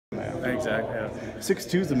Exactly. Yeah.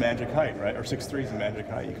 6'2" is the magic height, right? Or 6'3" is the magic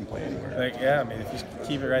height. You can play anywhere. Like, yeah, I mean, if you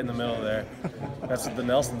keep it right in the middle there, that's what the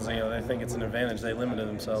Nelsons, they think it's an advantage. They limited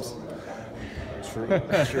themselves. True.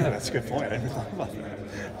 True. That's a good point. I never thought about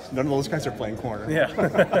that. None of those guys are playing corner. Yeah.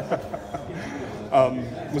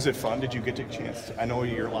 Was it fun? Did you get a chance? I know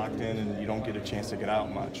you're locked in and you don't get a chance to get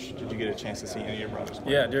out much. Did you get a chance to see any of your brothers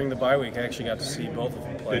play? Yeah, during the bye week, I actually got to see both of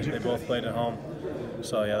them play. Did you? They both played at home.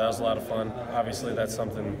 So, yeah, that was a lot of fun. Obviously, that's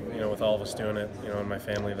something, with all of us doing it, in my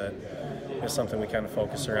family, that is something we kind of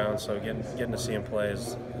focus around. So getting to see him play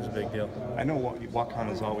is a big deal. I know walk-on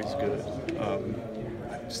is always good.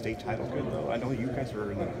 State title good, though. I know you guys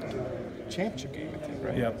were in the championship game, I think,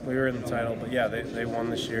 right? Yeah, we were in the title, but yeah, they won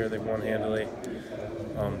this year. They won handily.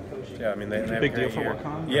 Yeah, I mean, they have a big great deal for year.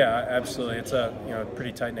 walk-on? Yeah, absolutely. It's a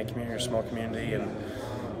pretty tight-knit community, a small community, and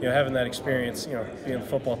having that experience, being a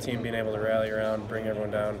football team, being able to rally around, bring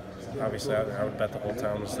everyone down. Obviously, I would bet the whole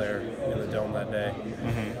town was there in the dome that day.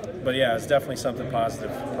 Mm-hmm. But yeah, it's definitely something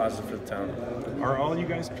positive for the town. Are all you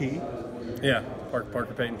guys P? Yeah,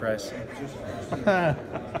 Parker Peyton Price. That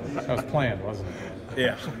was planned, wasn't it?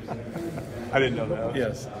 Yeah. I didn't know that.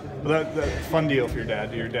 Yes. Well, that's a fun deal for your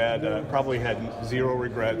dad. Your dad probably had zero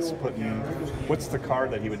regrets putting. What's the car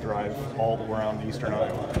that he would drive all around Eastern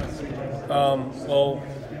Iowa? Well,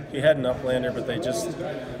 he had an Uplander, but they just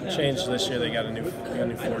changed this year. They got a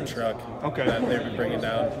new Ford truck. Okay. That they would bring it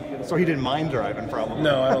down. So he didn't mind driving, probably.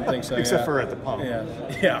 No, I don't think so. Except yeah. for at the pump.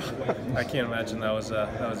 Yeah. I can't imagine that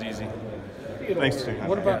was easy. Thanks to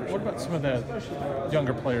What about some of the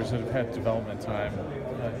younger players that have had development time?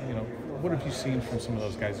 What have you seen from some of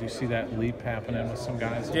those guys? Do you see that leap happening with some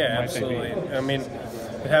guys? Yeah, absolutely. I mean,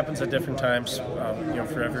 it happens at different times,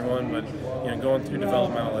 for everyone. But going through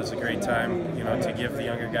developmental is a great time, to give the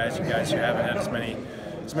younger guys, you guys who haven't had as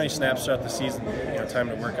many snaps throughout the season, time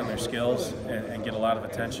to work on their skills and get a lot of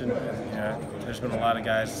attention. And, there's been a lot of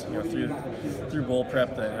guys, through bowl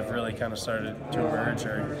prep that have really kind of started to emerge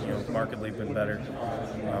or, markedly been better.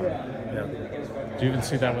 Do you even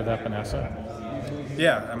see that with Epinesa?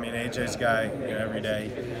 Yeah, I mean, AJ's guy, every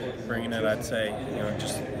day bringing it, I'd say,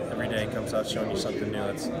 just every day comes out showing you something new.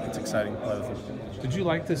 It's exciting to play with him. Did you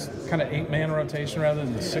like this kind of 8-man rotation rather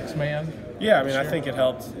than the 6-man? Yeah, I mean, I think it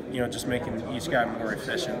helped, just making each guy more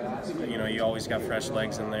efficient. You always got fresh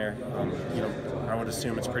legs in there. I would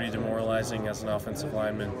assume it's pretty demoralizing as an offensive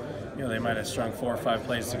lineman. They might have strung 4 or 5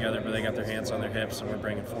 plays together, but they got their hands on their hips, and we're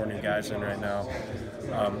bringing 4 new guys in right now.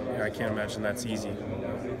 I can't imagine that's easy.